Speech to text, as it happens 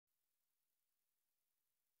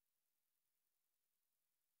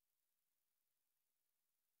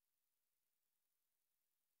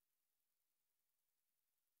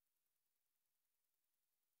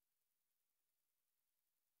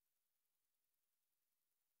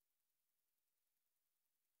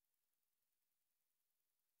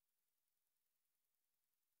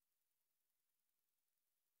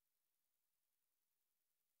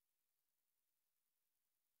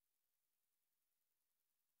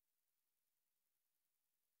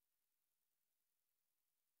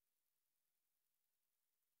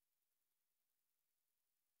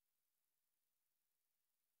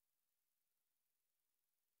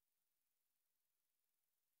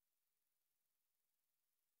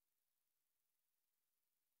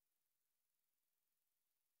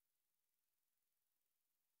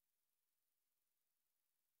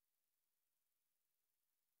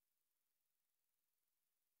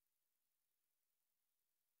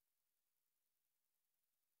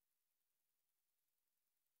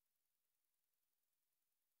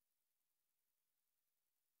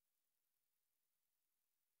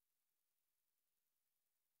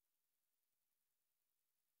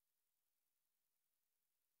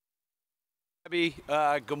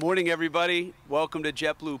Good morning, everybody. Welcome to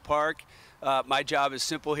JetBlue Park. My job is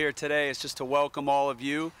simple here today. It's just to welcome all of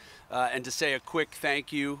you and to say a quick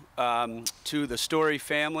thank you to the Story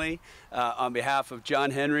family on behalf of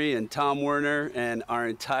John Henry and Tom Werner and our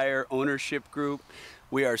entire ownership group.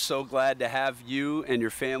 We are so glad to have you and your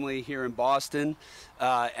family here in Boston.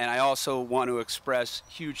 And I also want to express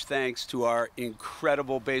huge thanks to our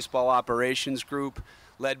incredible baseball operations group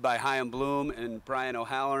led by Chaim Bloom and Brian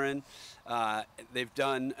O'Halloran. They've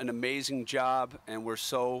done an amazing job, and we're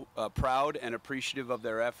so proud and appreciative of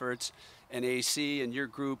their efforts. And AC and your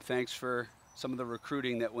group, thanks for some of the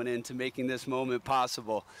recruiting that went into making this moment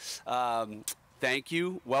possible. Thank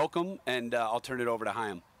you, welcome, and I'll turn it over to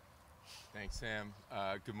Chaim. Thanks, Sam.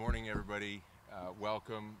 Good morning, everybody.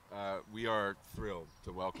 Welcome. We are thrilled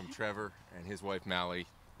to welcome Trevor and his wife, Mally,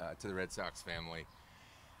 to the Red Sox family.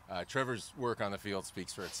 Trevor's work on the field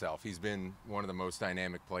speaks for itself. He's been one of the most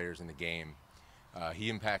dynamic players in the game. He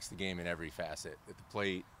impacts the game in every facet, at the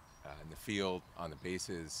plate, in the field, on the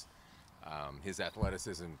bases. His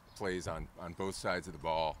athleticism plays on both sides of the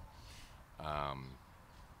ball.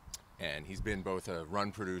 And he's been both a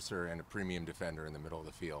run producer and a premium defender in the middle of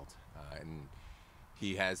the field. And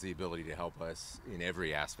he has the ability to help us in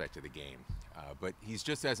every aspect of the game. But he's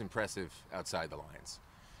just as impressive outside the lines.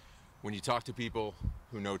 When you talk to people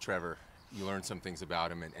who know Trevor, you learn some things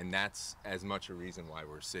about him, and that's as much a reason why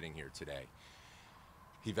we're sitting here today.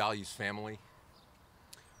 He values family.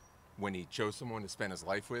 When he chose someone to spend his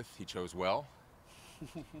life with, he chose well.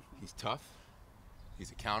 He's tough. He's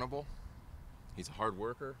accountable. He's a hard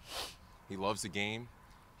worker. He loves the game.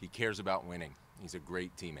 He cares about winning. He's a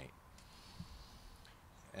great teammate.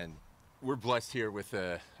 And we're blessed here with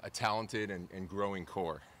a talented and growing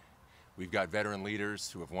core. We've got veteran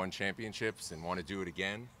leaders who have won championships and want to do it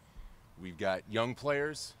again. We've got young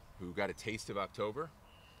players who got a taste of October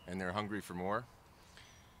and they're hungry for more.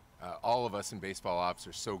 All of us in baseball ops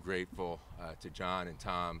are so grateful to John and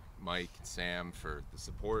Tom, Mike and Sam for the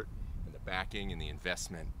support and the backing and the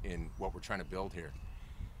investment in what we're trying to build here.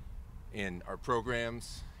 In our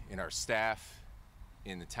programs, in our staff,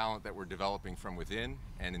 in the talent that we're developing from within,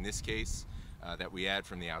 and in this case, that we add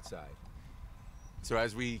from the outside. So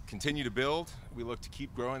as we continue to build, we look to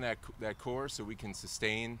keep growing that core so we can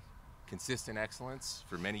sustain consistent excellence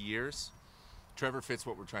for many years. Trevor fits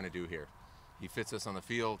what we're trying to do here. He fits us on the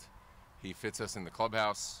field, he fits us in the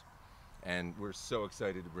clubhouse, and we're so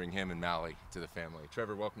excited to bring him and Mally to the family.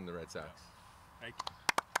 Trevor, welcome to the Red Sox. Thank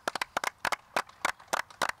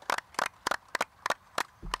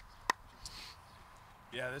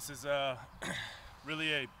you. Yeah, this is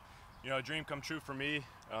really a dream come true for me.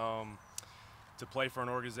 To play for an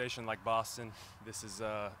organization like Boston. This is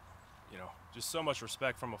just so much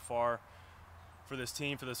respect from afar for this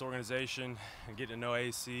team, for this organization, and getting to know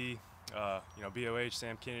AC, BOH,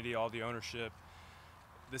 Sam Kennedy, all the ownership.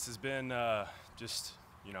 This has been a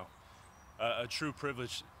true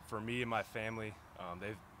privilege for me and my family.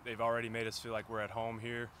 They've already made us feel like we're at home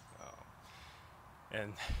here.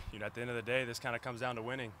 And at the end of the day, this kind of comes down to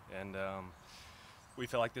winning. And we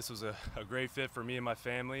felt like this was a great fit for me and my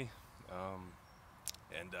family.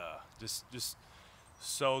 Just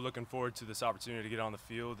so looking forward to this opportunity to get on the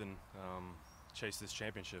field and chase this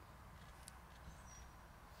championship.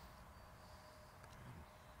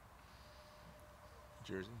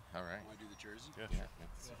 Jersey? All right. Want to do the jersey? Yeah, Yeah,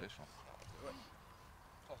 it's official. Do it.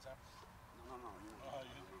 Oh, Tom? No.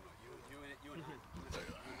 You and I.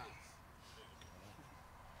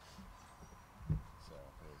 So,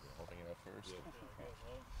 there we go. Holding it up first.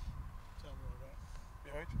 Tell me all that.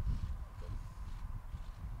 You all right?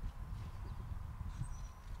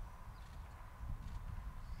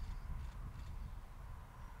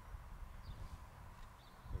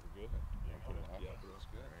 Good? Yeah, put it on. Yeah, it was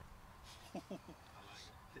good. All right. I like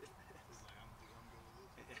it. It's like, I'm good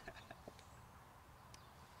with this.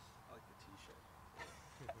 I like the t-shirt.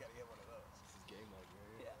 You gotta get one of those. This is game like,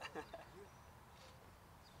 right? Yeah.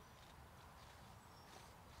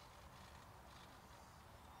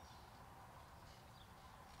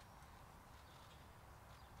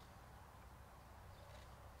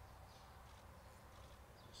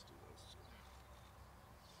 Let's do those two.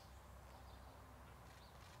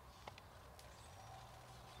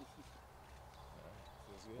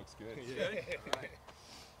 Looks good. Yeah. All right.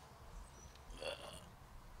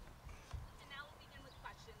 And now we'll begin with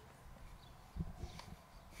questions.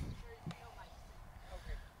 There is no mic.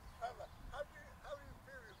 Okay. How do you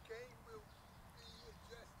feel your game will be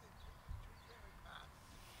adjusted to 25?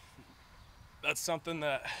 That's something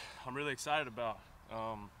that I'm really excited about.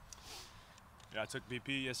 I took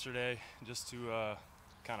BP yesterday just to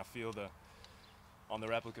kind of feel on the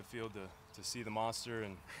replica field to see the monster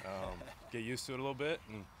and get used to it a little bit.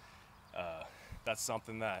 And that's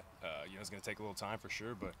something that you know, is going to take a little time for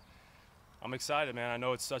sure. But I'm excited, man. I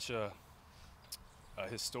know it's such a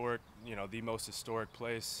historic, you know, the most historic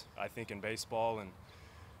place I think in baseball, and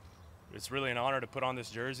it's really an honor to put on this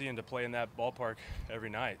jersey and to play in that ballpark every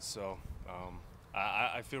night. So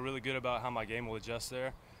I feel really good about how my game will adjust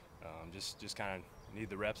there. Just kind of need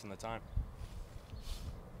the reps and the time.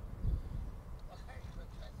 What kind of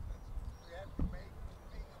adjustments we have to make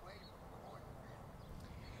being away from Coors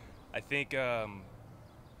Field? I think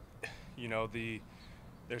you know,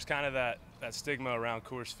 there's kind of that stigma around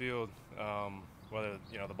Coors Field, whether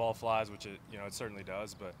you know the ball flies, which it, you know, it certainly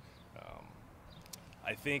does, but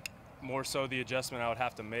I think more so the adjustment I would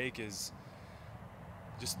have to make is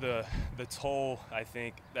just the toll I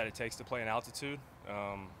think that it takes to play in altitude.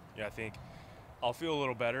 Yeah, I think I'll feel a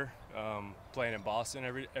little better playing in Boston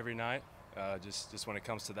every night, just when it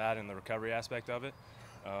comes to that and the recovery aspect of it.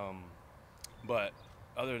 But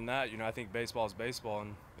other than that, you know, I think baseball is baseball,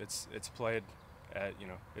 and it's played at, you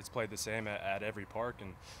know, it's played the same at every park,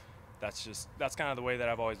 and that's kind of the way that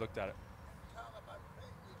I've always looked at it. Talk about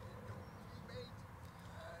playing with your new teammates,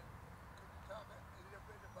 and could you talk a little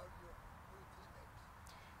bit about your new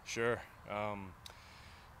teammates? Sure.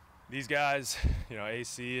 These guys, you know,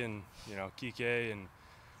 AC and, you know, Kike and,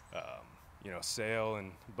 you know, Sale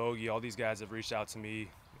and Bogey, all these guys have reached out to me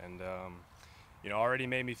and, you know, already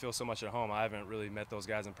made me feel so much at home. I haven't really met those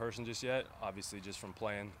guys in person just yet, obviously just from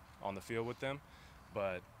playing on the field with them.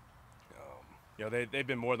 But, you know, they've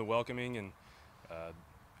been more than welcoming, and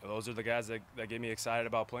those are the guys that get me excited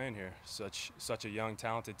about playing here. Such a young,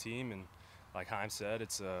 talented team, and like Haim said,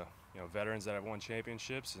 it's you know, veterans that have won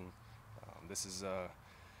championships, and this is a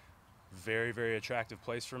very, very attractive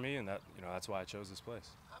place for me, and that, you know, that's why I chose this place.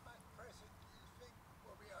 How much pressure do you think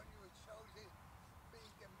will be on you at Chelsea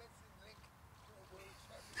being the missing link to a world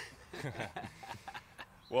championship?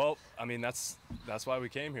 Well, I mean, that's why we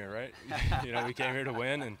came here, right? You know, we came here to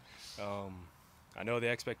win, and I know the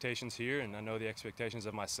expectations here, and I know the expectations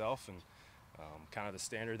of myself, and kind of the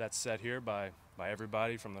standard that's set here by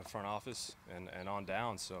everybody from the front office and on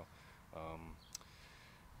down. So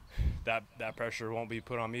that pressure won't be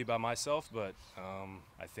put on me by myself, but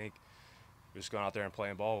I think just going out there and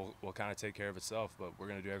playing ball will kind of take care of itself. But we're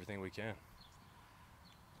going to do everything we can.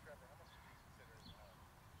 Trevor, how much do you consider you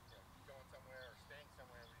know, going somewhere or staying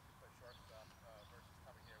somewhere where you can play shortstop versus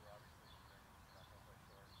coming here where obviously you're not going to play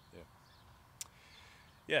short?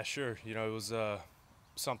 Yeah, sure. You know, it was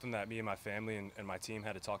something that me and my family and my team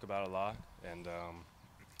had to talk about a lot. And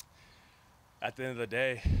at the end of the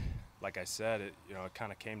day, like I said, it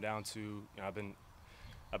kind of came down to, you know,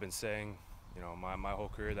 I've been saying, you know, my whole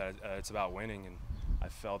career that it's about winning, and I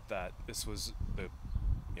felt that this was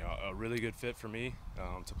a really good fit for me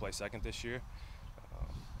to play second this year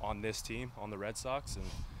on this team, on the Red Sox, and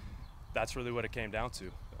that's really what it came down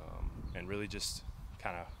to, and really just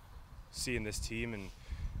kind of seeing this team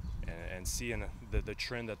and seeing the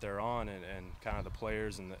trend that they're on, and kind of the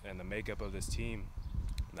players and the makeup of this team.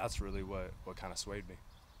 That's really what kind of swayed me.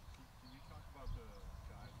 Can you talk about the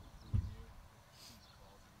guys recruiting you, the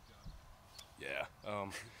calls that you got? Yeah,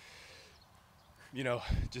 you know,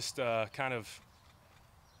 just kind of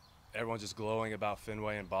everyone just glowing about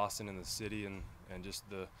Fenway and Boston and the city, and just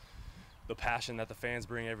the passion that the fans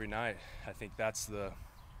bring every night. I think that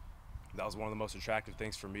was one of the most attractive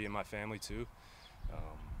things for me and my family too.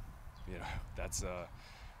 You know,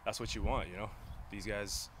 that's what you want. You know, these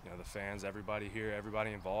guys, you know, the fans, everybody here,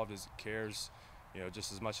 everybody involved cares, you know,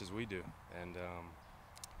 just as much as we do. And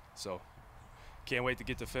so can't wait to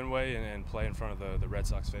get to Fenway and play in front of the Red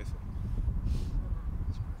Sox faithful.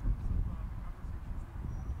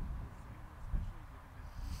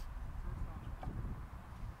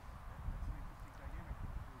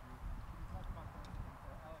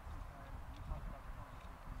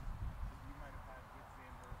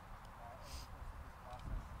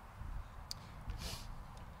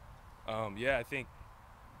 Yeah, I think,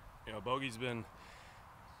 you know, Bogey's been,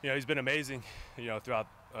 you know, he's been amazing, you know, throughout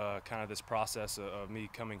kind of this process of me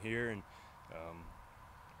coming here, and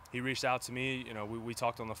he reached out to me. You know, we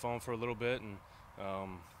talked on the phone for a little bit, and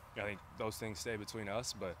I think those things stay between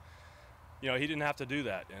us. But you know, he didn't have to do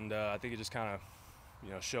that, and I think it just kind of, you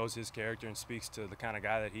know, shows his character and speaks to the kind of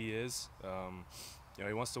guy that he is. You know,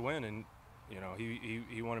 he wants to win, and you know,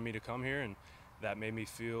 he wanted me to come here, and that made me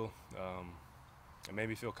feel. It made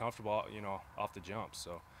me feel comfortable, you know, off the jump.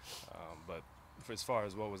 So, but as far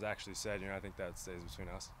as what was actually said, you know, I think that stays between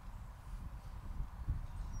us.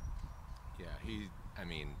 Yeah, I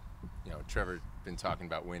mean, you know, Trevor's been talking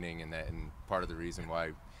about winning, and part of the reason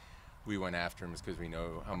why we went after him is because we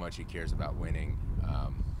know how much he cares about winning.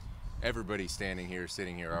 Everybody standing here,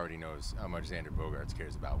 sitting here, already knows how much Xander Bogaerts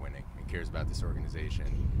cares about winning and cares about this organization,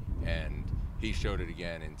 and he showed it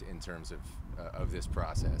again in terms of this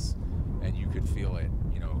process. And you could feel it.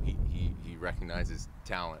 You know, he recognizes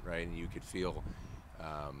talent, right? And you could feel,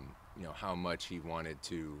 you know, how much he wanted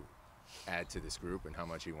to add to this group and how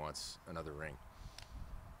much he wants another ring.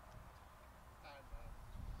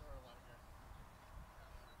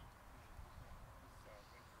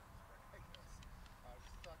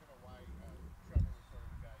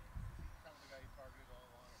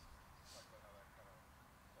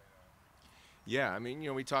 Yeah, I mean, you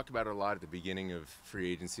know, we talked about it a lot at the beginning of free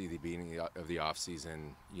agency, the beginning of the off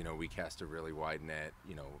season. You know, we cast a really wide net,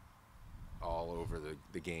 you know, all over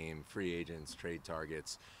the game, free agents, trade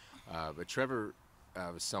targets. But Trevor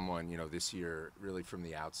was someone, you know, this year, really from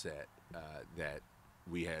the outset, that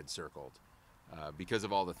we had circled because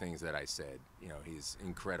of all the things that I said. You know, he's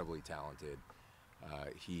incredibly talented.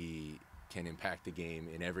 He can impact the game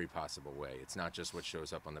in every possible way. It's not just what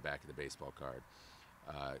shows up on the back of the baseball card.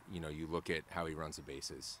 You know, you look at how he runs the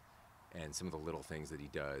bases and some of the little things that he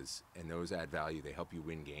does, and those add value. They help you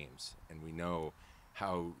win games. And we know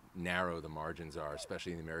how narrow the margins are,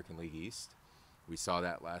 especially in the American League East. We saw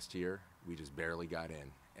that last year. We just barely got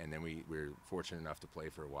in, and then we were fortunate enough to play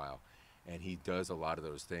for a while. And he does a lot of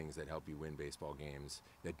those things that help you win baseball games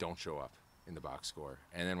that don't show up in the box score.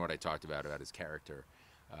 And then what I talked about his character,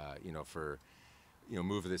 you know, for, you know,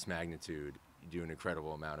 move of this magnitude, you do an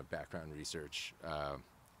incredible amount of background research.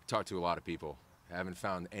 Talked to a lot of people. I haven't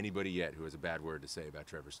found anybody yet who has a bad word to say about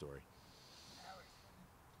Trevor Story.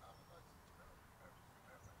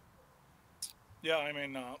 Yeah, I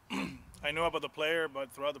mean, I knew about the player,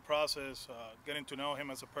 but throughout the process, getting to know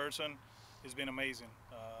him as a person has been amazing.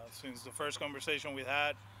 Since the first conversation we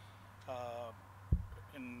had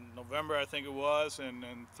in November, I think it was, and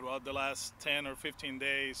throughout the last 10 or 15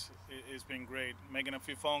 days, it's been great. Making a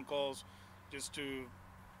few phone calls just to,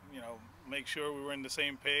 you know, make sure we were in the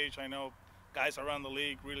same page. I know guys around the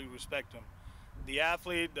league really respect him. The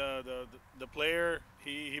athlete, the player,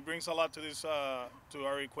 he brings a lot to this to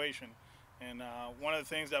our equation. And one of the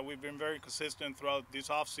things that we've been very consistent throughout this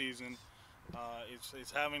offseason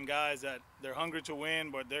is having guys that they're hungry to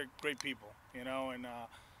win, but they're great people, you know. And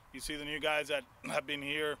you see the new guys that have been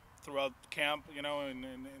here throughout camp, you know,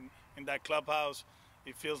 in that clubhouse.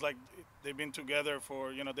 It feels like they've been together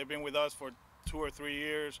for, you know, they've been with us for 2 or 3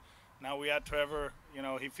 years. Now we had Trevor, you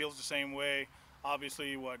know, he feels the same way.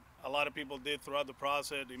 Obviously, what a lot of people did throughout the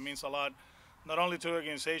process, it means a lot, not only to the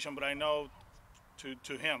organization, but I know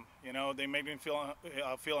to him. You know, they make him feel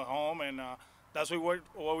at home, and that's what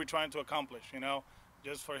we're trying to accomplish, you know,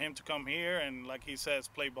 just for him to come here and, like he says,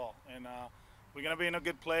 play ball. And we're going to be in a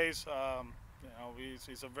good place. You know,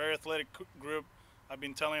 it's a very athletic group. I've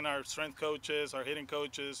been telling our strength coaches, our hitting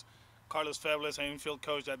coaches, Carlos Febles, our infield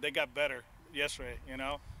coach, that they got better yesterday, you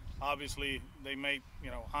know. Obviously, they made, you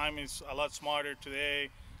know, Jaime's a lot smarter today.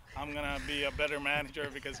 I'm going to be a better manager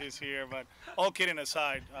because he's here. But all kidding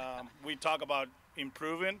aside, we talk about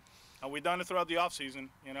improving. We've done it throughout the offseason.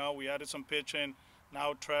 You know, we added some pitching.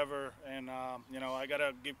 Now Trevor. And, you know, I got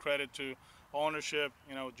to give credit to ownership,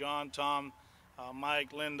 you know, John, Tom,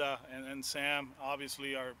 Mike, Linda, and Sam.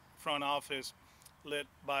 Obviously, our front office led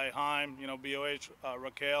by Jaime, you know, BOH,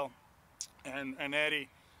 Raquel, and Eddie.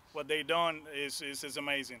 What they done is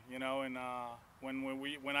amazing, you know. And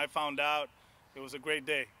when I found out, it was a great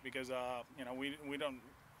day because you know, we don't.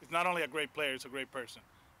 It's not only a great player; it's a great person,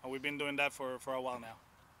 and we've been doing that for a while now.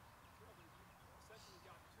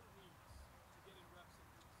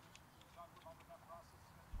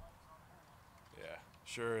 Yeah,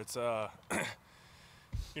 sure. It's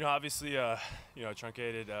you know, obviously, you know,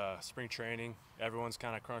 truncated spring training. Everyone's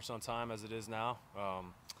kind of crunched on time as it is now.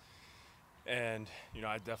 And, you know,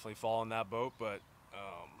 I definitely fall in that boat, but,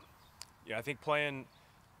 yeah, I think playing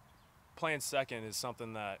second is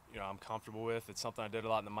something that, you know, I'm comfortable with. It's something I did a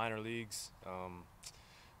lot in the minor leagues.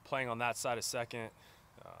 Playing on that side of second,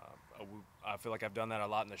 I feel like I've done that a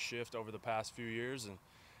lot in the shift over the past few years. And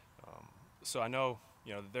so I know,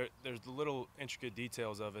 you know, there's the little intricate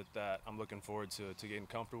details of it that I'm looking forward to getting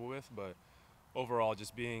comfortable with. But overall,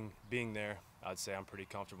 just being there, I'd say I'm pretty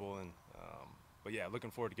comfortable. And but, yeah, looking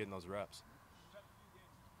forward to getting those reps.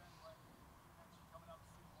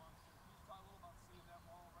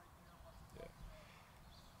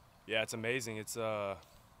 Yeah, it's amazing. It's you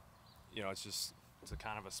know, it's a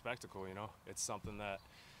kind of a spectacle. You know, it's something that,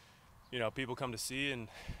 you know, people come to see, and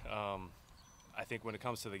I think when it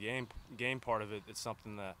comes to the game part of it, it's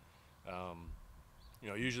something that you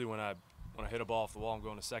know, usually when I hit a ball off the wall, I'm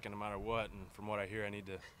going to second no matter what. And from what I hear, I need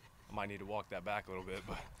to I might need to walk that back a little bit,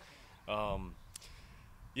 but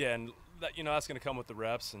yeah, and that, that's going to come with the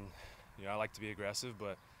reps, and I like to be aggressive,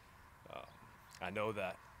 but I know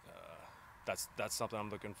that that's something I'm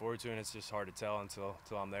looking forward to, and it's just hard to tell until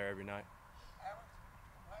I'm there every night. Alex,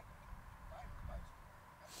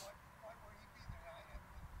 what will he be the lineup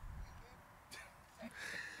weekend?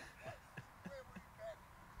 Where will he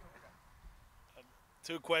be?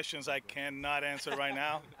 Two questions I cannot answer right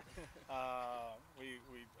now. We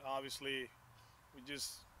obviously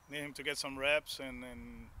just need him to get some reps and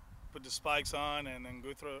put the spikes on and then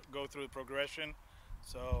go through the progression.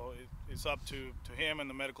 So it's up to him and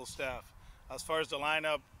the medical staff. As far as the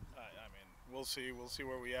lineup, I mean, we'll see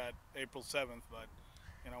where we at April 7th. But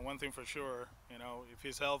one thing for sure, if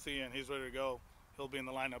he's healthy and he's ready to go, he'll be in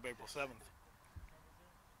the lineup April 7th.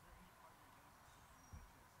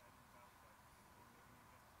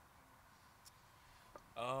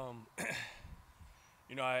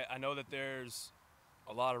 I know that there's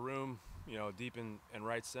a lot of room, deep in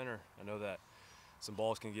right center. I know that some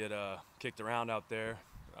balls can get kicked around out there.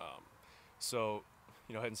 So,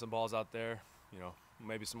 hitting some balls out there,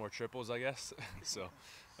 maybe some more triples, I guess. So,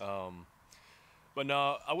 but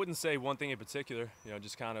no, I wouldn't say one thing in particular,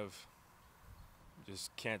 just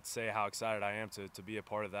can't say how excited I am to be a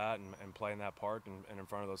part of that and play in that park and in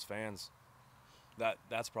front of those fans.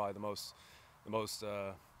 That's probably the most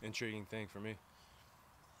intriguing thing for me.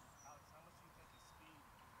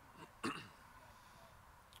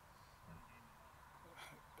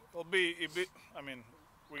 I mean,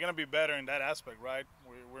 we're gonna be better in that aspect, right?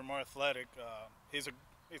 We're more athletic. It's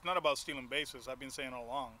not about stealing bases. I've been saying all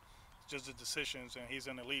along. It's just the decisions, and he's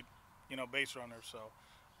an elite, base runner. So,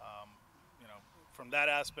 from that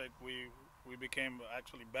aspect, we became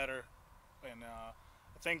actually better, and I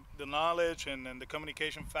think the knowledge and the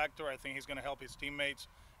communication factor. I think he's gonna help his teammates,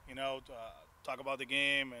 talk about the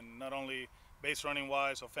game, and not only base running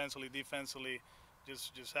wise, offensively, defensively.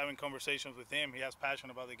 Just having conversations with him. He has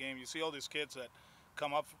passion about the game. You see all these kids that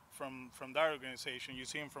come up from that organization. You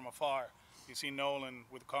see him from afar. You see Nolan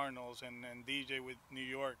with Cardinals and DJ with New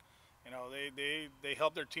York. They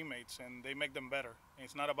help their teammates and they make them better. And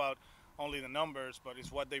it's not about only the numbers, but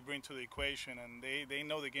it's what they bring to the equation. And they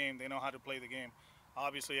know the game. They know how to play the game.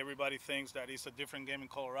 Obviously, everybody thinks that it's a different game in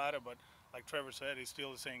Colorado, but like Trevor said, it's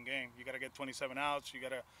still the same game. You got to get 27 outs. You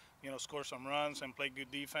got to score some runs and play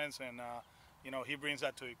good defense. And he brings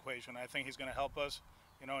that to the equation. I think he's going to help us,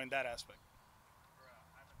 in that aspect.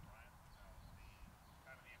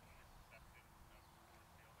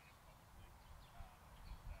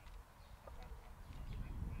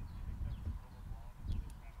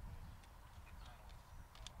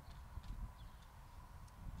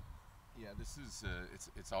 Yeah, this is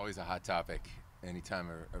it's always a hot topic.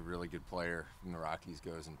 Anytime a really good player from the Rockies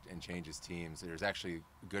goes and changes teams, there's actually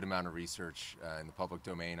a good amount of research in the public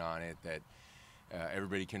domain on it that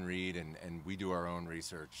everybody can read, and we do our own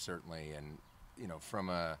research certainly. And from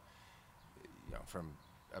a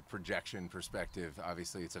projection perspective,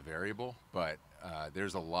 obviously it's a variable, but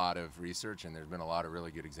there's a lot of research, and there's been a lot of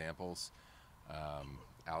really good examples.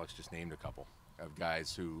 Alex just named a couple of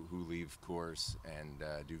guys who leave course and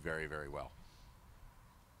do very, very well.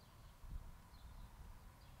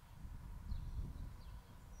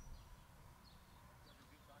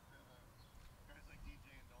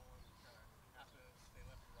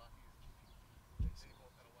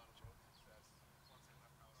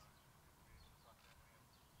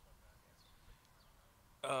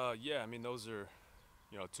 Yeah, I mean, those are,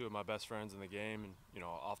 two of my best friends in the game, and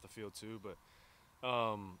off the field too. But,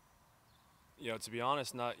 to be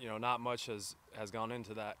honest, not much has gone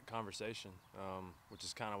into that conversation, which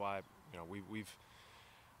is kind of why,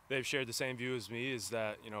 they've shared the same view as me, is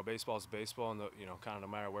that baseball is baseball, and kind of no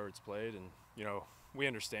matter where it's played, and we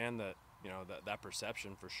understand that that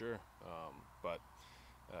perception for sure, but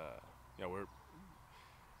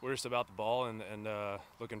we're just about the ball and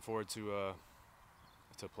looking forward to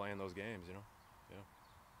playing those games, Yeah.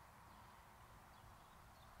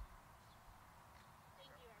 Thank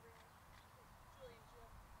you, everyone. Julie and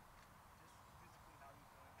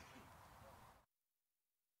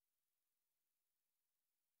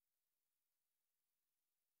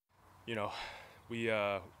Gio.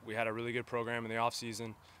 We had a really good program in the off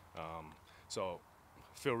season, so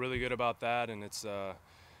feel really good about that, and it's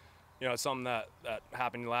it's something that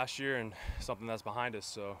happened last year and something that's behind us.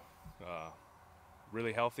 So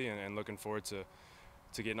really healthy and looking forward to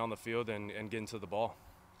getting on the field and getting to the ball.